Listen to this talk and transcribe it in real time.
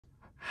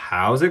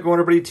How's it going,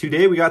 everybody?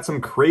 Today we got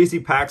some crazy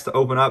packs to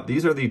open up.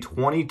 These are the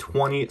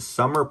 2020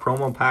 summer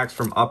promo packs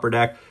from Upper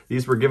Deck.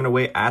 These were given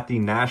away at the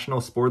National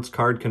Sports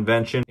Card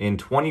Convention. In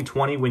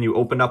 2020, when you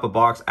opened up a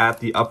box at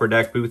the Upper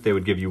Deck booth, they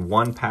would give you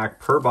one pack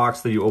per box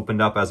that you opened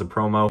up as a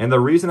promo. And the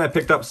reason I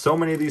picked up so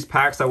many of these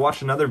packs, I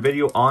watched another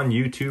video on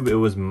YouTube. It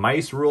was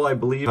Mice Rule, I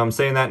believe. If I'm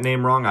saying that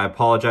name wrong, I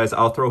apologize.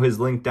 I'll throw his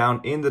link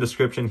down in the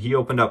description. He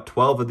opened up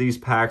 12 of these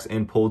packs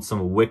and pulled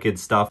some wicked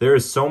stuff. There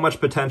is so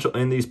much potential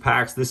in these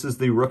packs. This is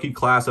the rookie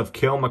class of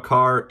Cale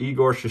Makar,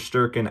 Igor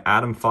Shesterkin,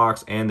 Adam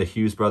Fox, and the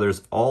Hughes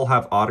brothers. All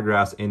have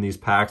autographs in these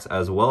packs,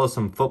 as well as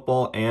some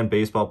football and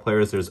baseball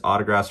players. There's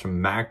autographs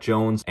from Mac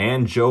Jones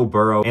and Joe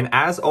Burrow. And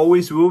as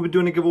always, we will be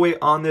doing a giveaway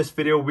on this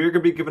video. We're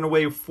going to be giving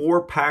away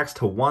 4 packs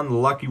to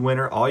one lucky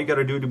winner. All you got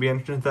to do to be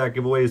entered into that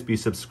giveaway is be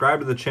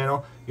subscribed to the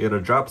channel. You got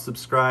to drop a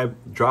subscribe,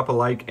 drop a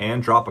like,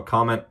 and drop a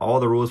comment. All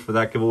the rules for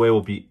that giveaway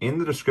will be in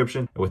the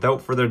description. And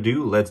without further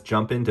ado, let's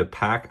jump into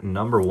pack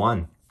number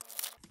 1.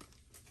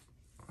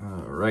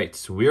 All right,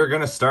 so we are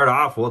going to start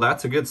off. Well,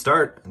 that's a good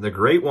start. The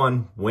great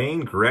one,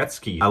 Wayne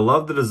Gretzky. I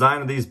love the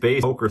design of these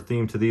base poker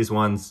theme to these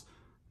ones.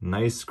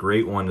 Nice,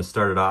 great one to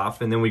start it off.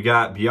 And then we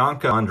got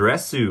Bianca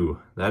Andreescu.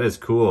 That is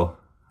cool.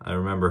 I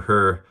remember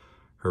her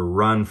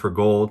run for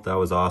gold. That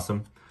was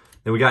awesome.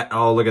 Then we got,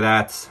 oh, look at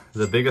that.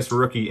 The biggest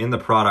rookie in the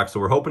product. So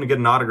we're hoping to get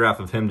an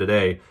autograph of him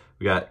today.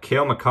 We got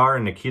Cale Makar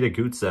and Nikita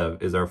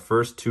Gutsev is our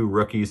first 2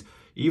 rookies.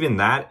 Even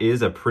that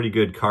is a pretty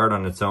good card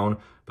on its own.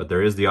 But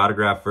there is the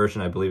autograph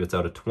version. I believe it's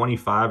out of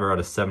 25 or out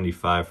of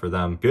 75 for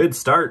them. Good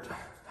start.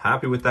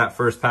 Happy with that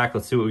first pack.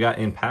 Let's see what we got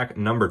in pack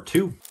number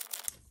 2.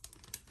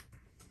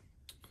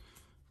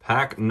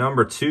 Pack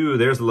number 2,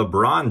 there's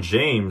LeBron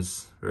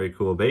James. Very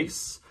cool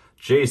base.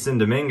 Jason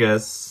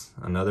Dominguez,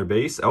 another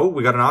base. Oh,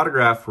 we got an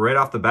autograph right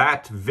off the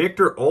bat.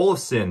 Victor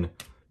Olofsson.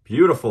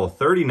 Beautiful.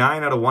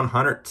 39 out of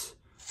 100.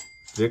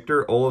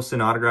 Victor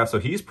Olofsson autograph. So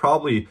he's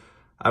probably,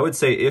 I would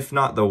say, if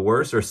not the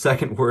worst or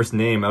second worst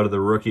name out of the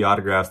rookie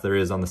autographs there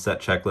is on the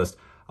set checklist.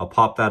 I'll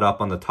pop that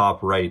up on the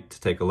top right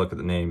to take a look at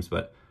the names,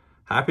 but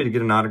happy to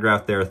get an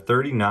autograph there.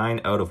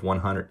 39 out of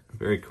 100.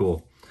 Very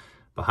cool.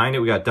 Behind it,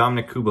 we got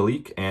Dominic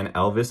Kubalik and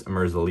Elvis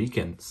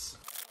Merzlikins.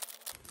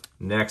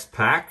 Next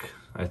pack.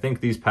 I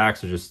think these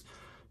packs are just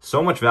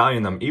so much value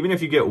in them. Even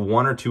if you get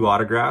 1 or 2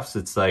 autographs,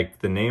 it's like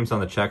the names on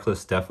the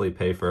checklist definitely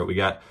pay for it. We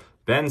got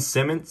Ben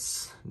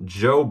Simmons,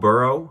 Joe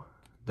Burrow.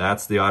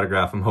 That's the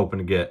autograph I'm hoping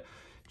to get.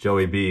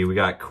 Joey B. We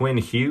got Quinn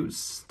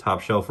Hughes,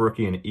 top shelf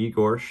rookie, and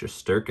Igor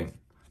Shesterkin.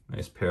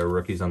 Nice pair of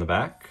rookies on the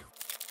back.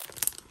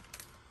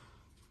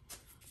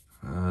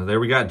 There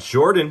we got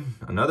Jordan,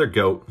 another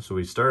GOAT. So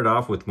we started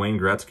off with Wayne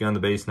Gretzky on the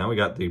base. Now we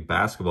got the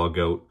basketball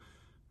GOAT,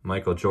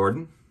 Michael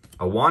Jordan.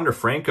 A Wander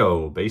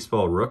Franco,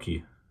 baseball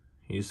rookie.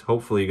 He's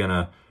hopefully going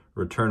to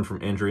return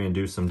from injury and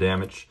do some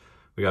damage.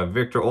 We got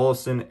Victor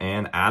Olofsson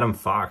and Adam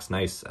Fox.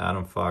 Nice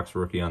Adam Fox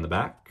rookie on the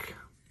back.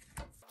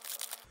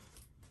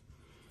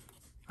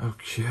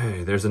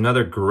 Okay, there's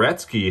another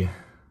Gretzky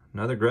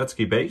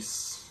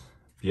base.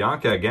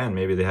 Bianca again,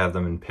 maybe they have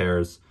them in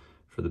pairs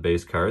for the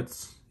base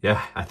cards.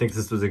 Yeah, I think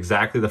this was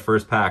exactly the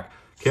first pack.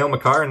 Cale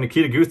Makar and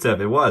Nikita Gutsev,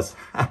 it was.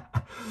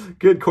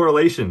 Good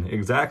correlation.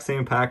 Exact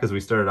same pack as we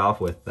started off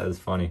with. That is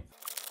funny.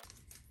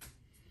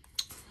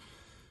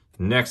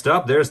 Next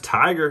up, there's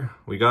Tiger.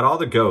 We got all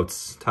the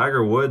GOATs.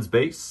 Tiger Woods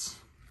base.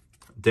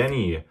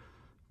 Denny,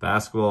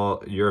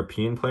 basketball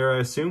European player, I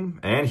assume.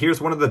 And here's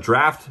one of the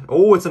draft.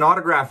 Oh, it's an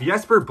autograph.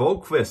 Jesper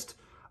Boqvist.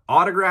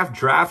 Autograph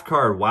draft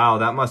card. Wow,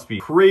 that must be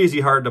crazy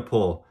hard to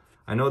pull.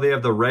 I know they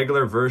have the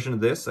regular version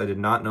of this. I did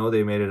not know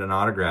they made it an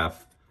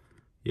autograph.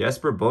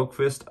 Jesper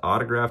Boqvist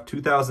autograph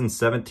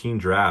 2017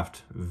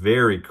 draft.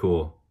 Very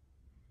cool.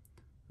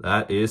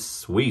 That is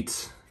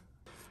sweet.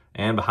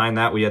 And behind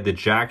that, we had the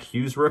Jack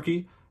Hughes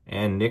rookie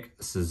and Nick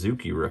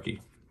Suzuki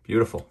rookie.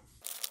 Beautiful.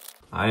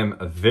 I am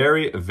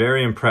very,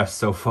 very impressed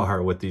so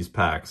far with these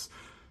packs.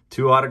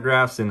 2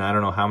 autographs, and I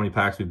don't know how many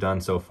packs we've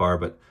done so far,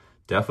 but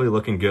definitely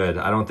looking good.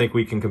 I don't think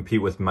we can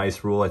compete with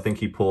Mice Rule. I think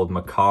he pulled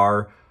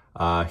Makar,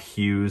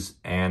 Hughes,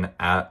 and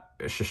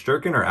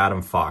Shesterkin or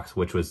Adam Fox,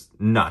 which was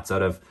nuts.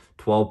 Out of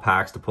 12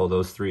 packs to pull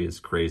those 3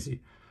 is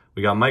crazy.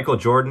 We got Michael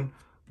Jordan,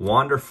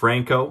 Wander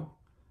Franco.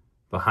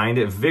 Behind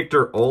it,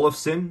 Victor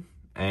Olofsson,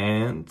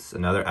 and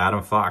another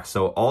Adam Fox.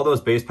 So all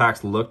those base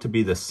packs look to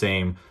be the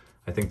same.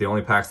 I think the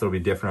only packs that will be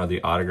different are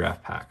the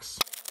autograph packs.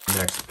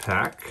 Next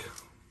pack.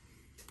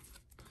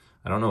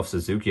 I don't know if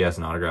Suzuki has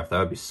an autograph. That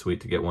would be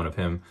sweet to get one of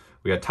him.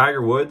 We got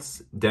Tiger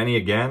Woods, Denny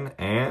again,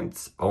 and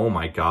oh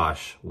my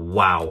gosh,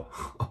 wow.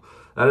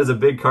 That is a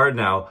big card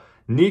now.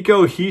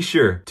 Nico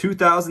Hischier,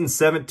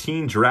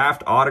 2017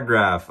 draft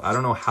autograph. I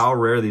don't know how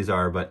rare these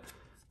are, but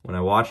when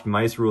I watched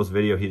Mice Rule's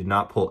video, he did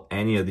not pull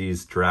any of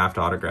these draft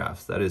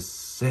autographs. That is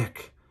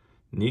sick.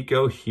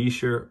 Nico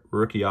Hischier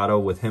rookie auto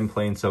with him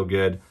playing so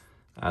good.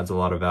 Adds a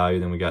lot of value.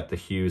 Then we got the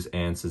Hughes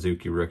and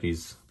Suzuki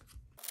rookies.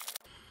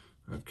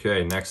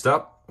 Okay, next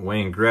up,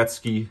 Wayne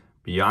Gretzky,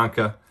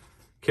 Bianca,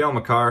 Cale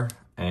Makar,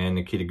 and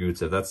Nikita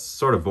Gutsev. That's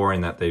sort of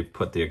boring that they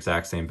put the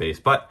exact same base,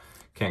 but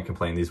can't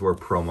complain. These were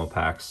promo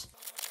packs.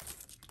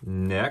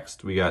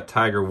 Next, we got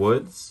Tiger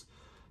Woods,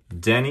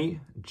 Denny,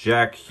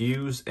 Jack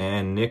Hughes,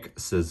 and Nick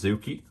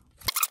Suzuki.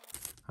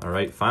 All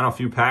right, final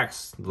few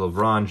packs.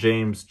 LeBron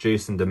James,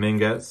 Jason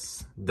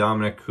Dominguez,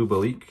 Dominic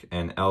Kubalik,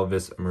 and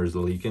Elvis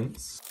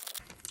Merzlikins.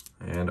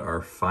 And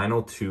our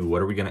final two,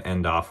 what are we going to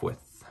end off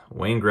with?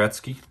 Wayne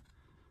Gretzky,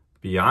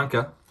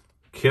 Bianca,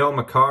 Cale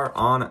Makar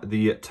on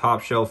the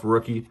top shelf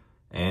rookie,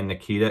 and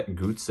Nikita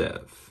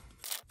Gutsev.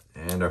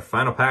 And our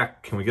final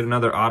pack, can we get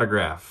another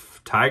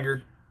autograph?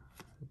 Tiger,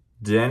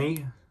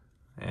 Denny,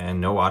 and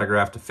no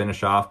autograph to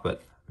finish off,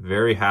 but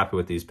very happy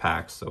with these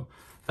packs. So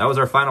that was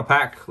our final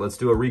pack. Let's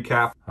do a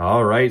recap.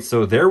 All right,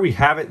 so there we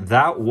have it.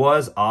 That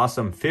was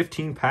awesome.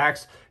 15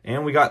 packs,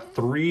 and we got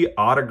 3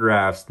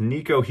 autographs.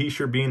 Nico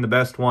Hischier being the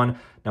best one.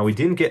 Now, we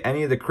didn't get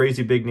any of the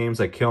crazy big names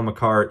like Cale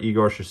Makar,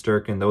 Igor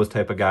Shesterkin, those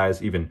type of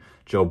guys, even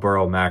Joe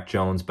Burrow, Mac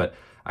Jones, but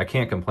I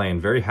can't complain.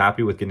 Very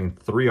happy with getting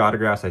 3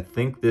 autographs. I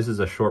think this is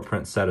a short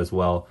print set as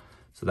well.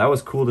 So that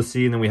was cool to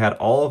see. And then we had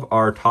all of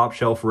our top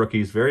shelf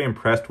rookies. Very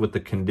impressed with the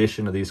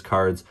condition of these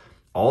cards.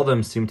 All of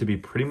them seem to be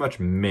pretty much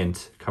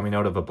mint coming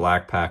out of a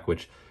black pack,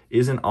 which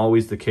isn't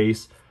always the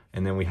case.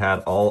 And then we had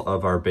all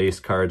of our base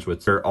cards,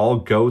 which are all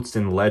GOATs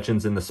and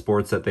legends in the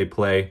sports that they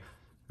play.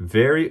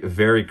 Very,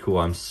 very cool.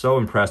 I'm so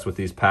impressed with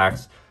these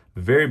packs.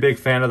 Very big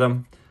fan of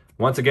them.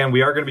 Once again,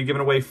 we are going to be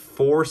giving away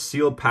 4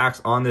 sealed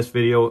packs on this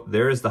video.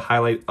 There is the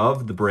highlight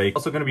of the break.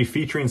 Also going to be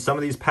featuring some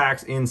of these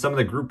packs in some of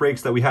the group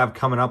breaks that we have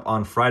coming up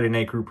on Friday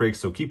night group breaks.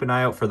 So keep an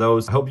eye out for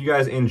those. I hope you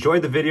guys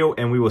enjoyed the video,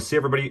 and we will see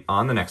everybody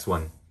on the next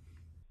one.